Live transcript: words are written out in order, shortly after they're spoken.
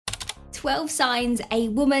12 signs a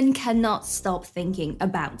woman cannot stop thinking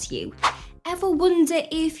about you. Ever wonder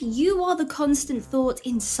if you are the constant thought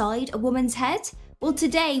inside a woman's head? Well,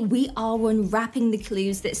 today we are unwrapping the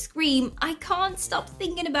clues that scream, "I can't stop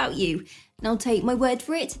thinking about you." Now take my word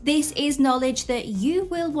for it, this is knowledge that you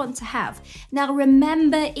will want to have. Now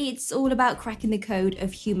remember, it's all about cracking the code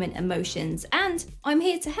of human emotions, and I'm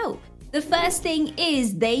here to help. The first thing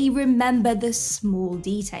is they remember the small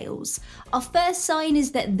details. Our first sign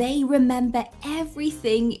is that they remember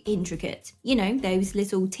everything intricate. You know, those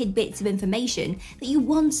little tidbits of information that you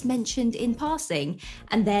once mentioned in passing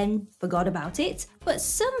and then forgot about it, but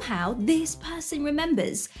somehow this person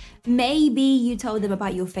remembers. Maybe you told them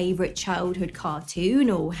about your favorite childhood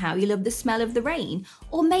cartoon or how you love the smell of the rain,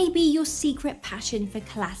 or maybe your secret passion for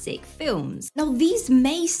classic films. Now, these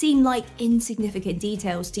may seem like insignificant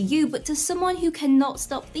details to you, but to someone who cannot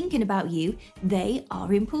stop thinking about you, they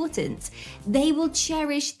are important. They will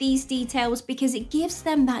cherish these details because it gives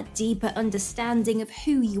them that deeper understanding of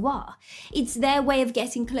who you are. It's their way of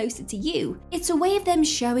getting closer to you. It's a way of them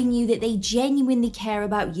showing you that they genuinely care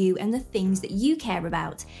about you and the things that you care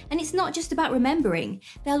about. And it's not just about remembering.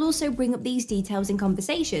 They'll also bring up these details in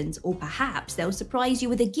conversations, or perhaps they'll surprise you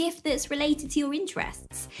with a gift that's related to your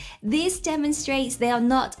interests. This demonstrates they are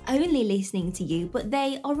not only listening to you, but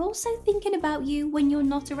they are also thinking about you when you're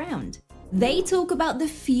not around. They talk about the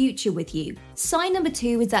future with you. Sign number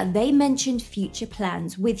 2 is that they mentioned future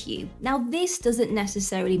plans with you. Now, this doesn't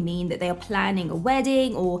necessarily mean that they are planning a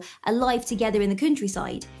wedding or a life together in the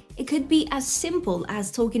countryside. It could be as simple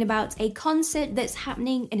as talking about a concert that's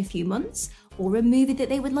happening in a few months or a movie that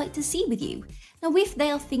they would like to see with you. Now, if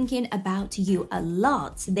they are thinking about you a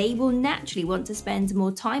lot, they will naturally want to spend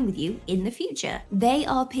more time with you in the future. They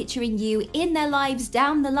are picturing you in their lives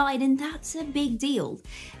down the line, and that's a big deal.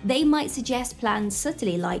 They might suggest plans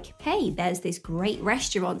subtly like, "Hey, there's this great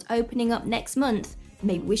restaurant opening up next month.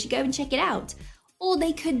 Maybe we should go and check it out." Or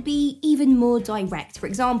they could be even more direct. For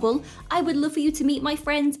example, "I would love for you to meet my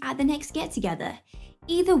friends at the next get-together."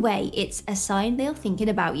 Either way, it's a sign they're thinking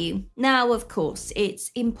about you. Now, of course,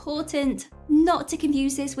 it's important not to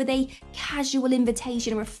confuse this with a casual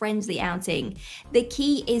invitation or a friendly outing. The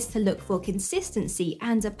key is to look for consistency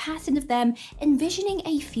and a pattern of them envisioning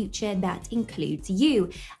a future that includes you.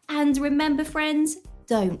 And remember, friends,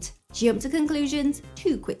 don't jump to conclusions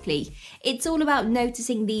too quickly. It's all about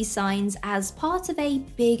noticing these signs as part of a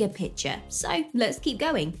bigger picture. So let's keep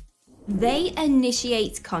going. They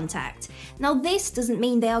initiate contact. Now, this doesn't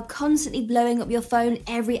mean they are constantly blowing up your phone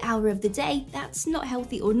every hour of the day. That's not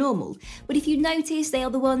healthy or normal. But if you notice they are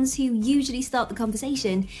the ones who usually start the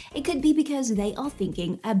conversation, it could be because they are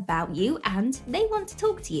thinking about you and they want to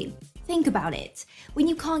talk to you. Think about it. When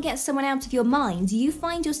you can't get someone out of your mind, you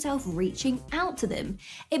find yourself reaching out to them.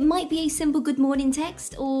 It might be a simple good morning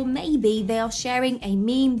text, or maybe they are sharing a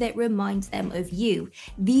meme that reminds them of you.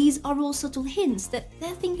 These are all subtle hints that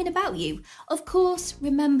they're thinking about you. Of course,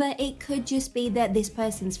 remember, it could just be that this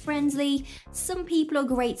person's friendly. Some people are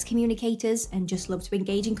great communicators and just love to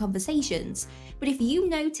engage in conversations. But if you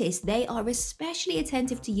notice they are especially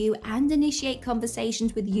attentive to you and initiate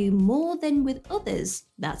conversations with you more than with others,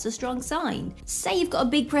 that's a strong sign. Say you've got a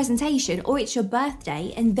big presentation or it's your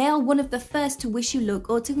birthday and they're one of the first to wish you luck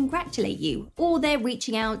or to congratulate you, or they're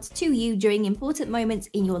reaching out to you during important moments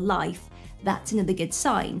in your life. That's another good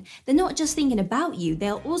sign. They're not just thinking about you,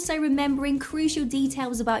 they're also remembering crucial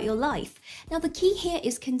details about your life. Now, the key here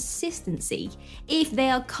is consistency. If they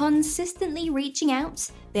are consistently reaching out,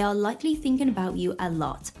 they are likely thinking about you a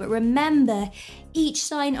lot. But remember, each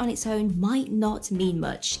sign on its own might not mean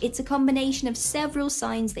much. It's a combination of several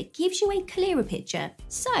signs that gives you a clearer picture.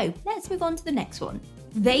 So let's move on to the next one.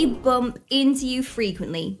 They bump into you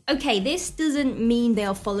frequently. Okay, this doesn't mean they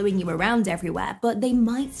are following you around everywhere, but they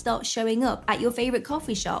might start showing up at your favorite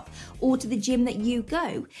coffee shop or to the gym that you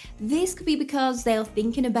go. This could be because they are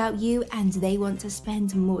thinking about you and they want to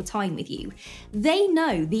spend more time with you. They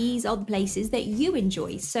know these are the places that you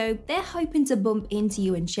enjoy, so they're hoping to bump into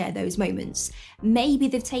you and share those moments. Maybe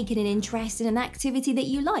they've taken an interest in an activity that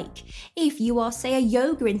you like. If you are, say, a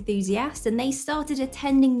yoga enthusiast and they started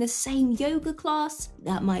attending the same yoga class,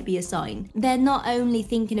 that might be a sign. They're not only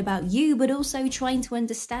thinking about you, but also trying to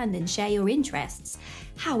understand and share your interests.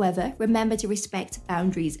 However, remember to respect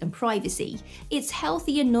boundaries and privacy. It's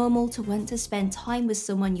healthy and normal to want to spend time with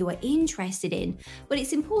someone you are interested in, but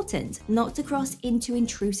it's important not to cross into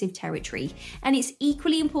intrusive territory. And it's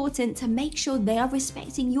equally important to make sure they are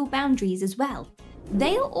respecting your boundaries as well.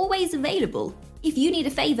 They are always available. If you need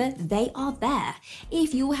a favor, they are there.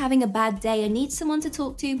 If you're having a bad day and need someone to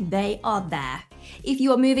talk to, they are there. If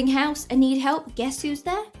you are moving house and need help, guess who's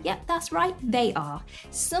there? Yep, that's right, they are.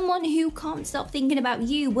 Someone who can't stop thinking about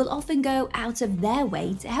you will often go out of their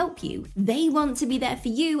way to help you. They want to be there for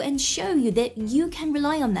you and show you that you can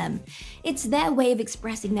rely on them. It's their way of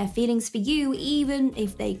expressing their feelings for you, even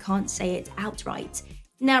if they can't say it outright.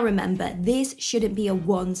 Now remember, this shouldn't be a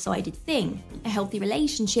one-sided thing. A healthy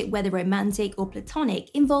relationship, whether romantic or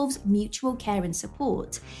platonic, involves mutual care and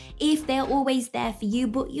support. If they're always there for you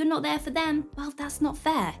but you're not there for them, well, that's not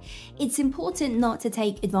fair. It's important not to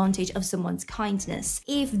take advantage of someone's kindness.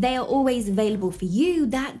 If they are always available for you,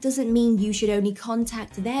 that doesn't mean you should only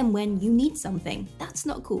contact them when you need something. That's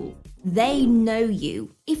not cool. They know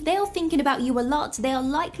you. If they are thinking about you a lot, they are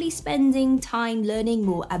likely spending time learning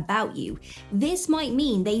more about you. This might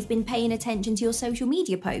mean they've been paying attention to your social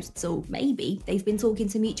media posts, or maybe they've been talking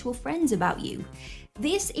to mutual friends about you.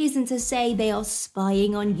 This isn't to say they are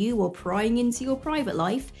spying on you or prying into your private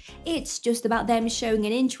life. It's just about them showing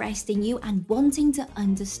an interest in you and wanting to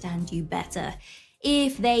understand you better.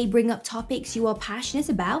 If they bring up topics you are passionate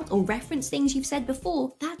about or reference things you've said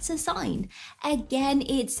before, that's a sign. Again,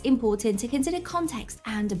 it's important to consider context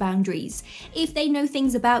and boundaries. If they know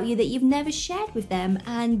things about you that you've never shared with them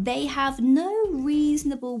and they have no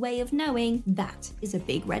reasonable way of knowing, that is a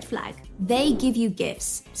big red flag. They give you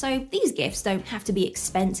gifts. So these gifts don't have to be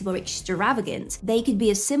expensive or extravagant. They could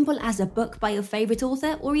be as simple as a book by your favorite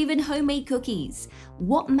author or even homemade cookies.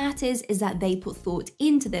 What matters is that they put thought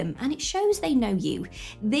into them and it shows they know you.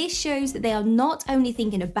 This shows that they are not only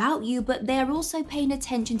thinking about you, but they are also paying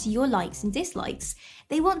attention to your likes and dislikes.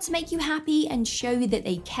 They want to make you happy and show you that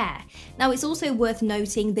they care. Now, it's also worth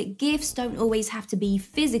noting that gifts don't always have to be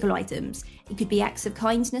physical items. It could be acts of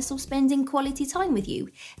kindness or spending quality time with you.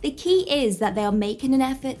 The key is that they are making an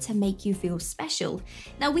effort to make you feel special.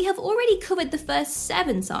 Now, we have already covered the first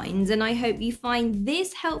 7 signs, and I hope you find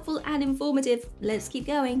this helpful and informative. Let's keep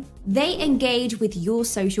going. They engage with your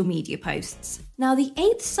social media posts. Now, the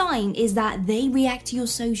 8th sign is that they react to your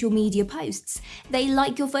social media posts. They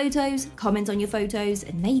like your photos, comment on your photos,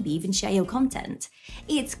 and maybe even share your content.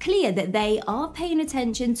 It's clear that they are paying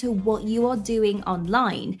attention to what you are doing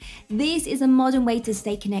online. This is a modern way to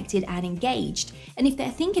stay connected and engaged. And if they're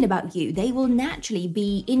thinking about you, they will naturally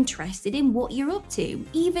be interested in what you're up to,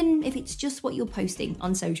 even if it's just what you're posting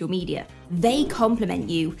on social media. They compliment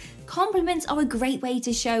you. Compliments are a great way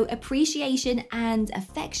to show appreciation and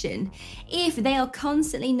affection. If they are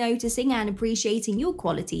constantly noticing and appreciating your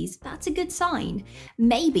qualities, that's a good sign.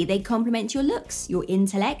 Maybe they compliment your looks, your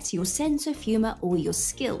intellect, your sense of humor, or your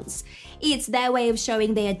skills. It's their way of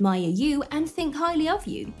showing they admire you and think highly of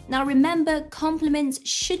you. Now remember, compliments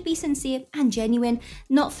should be sincere and genuine,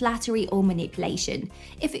 not flattery or manipulation.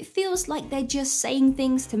 If it feels like they're just saying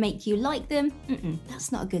things to make you like them,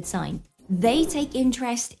 that's not a good sign. They take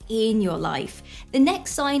interest in your life. The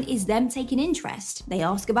next sign is them taking interest. They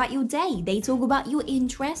ask about your day. They talk about your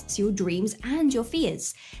interests, your dreams, and your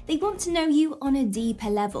fears. They want to know you on a deeper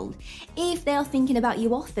level. If they are thinking about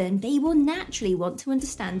you often, they will naturally want to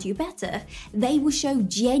understand you better. They will show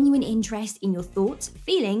genuine interest in your thoughts,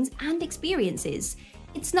 feelings, and experiences.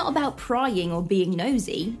 It's not about prying or being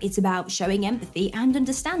nosy, it's about showing empathy and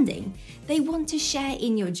understanding. They want to share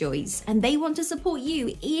in your joys, and they want to support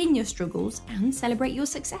you in your struggles and celebrate your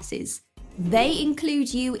successes. They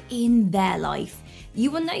include you in their life.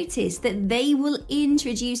 You will notice that they will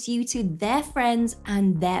introduce you to their friends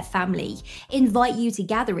and their family, invite you to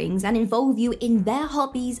gatherings, and involve you in their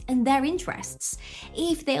hobbies and their interests.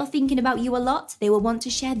 If they are thinking about you a lot, they will want to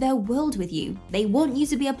share their world with you. They want you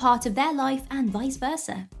to be a part of their life and vice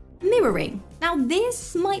versa. Mirroring. Now,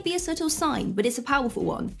 this might be a subtle sign, but it's a powerful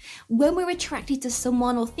one. When we're attracted to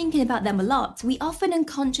someone or thinking about them a lot, we often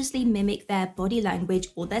unconsciously mimic their body language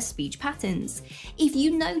or their speech patterns. If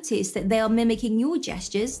you notice that they are mimicking your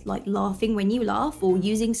gestures, like laughing when you laugh or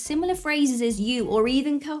using similar phrases as you or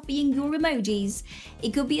even copying your emojis,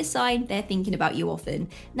 it could be a sign they're thinking about you often.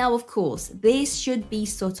 Now, of course, this should be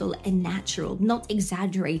subtle and natural, not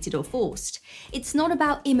exaggerated or forced. It's not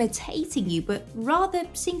about imitating you, but rather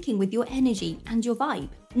syncing with your energy and your vibe.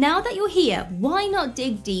 Now that you're here, why not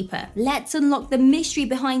dig deeper? Let's unlock the mystery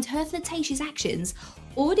behind her flirtatious actions,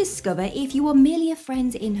 or discover if you are merely a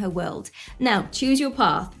friend in her world. Now, choose your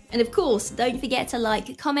path. And of course, don't forget to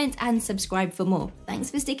like, comment, and subscribe for more.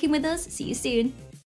 Thanks for sticking with us. See you soon.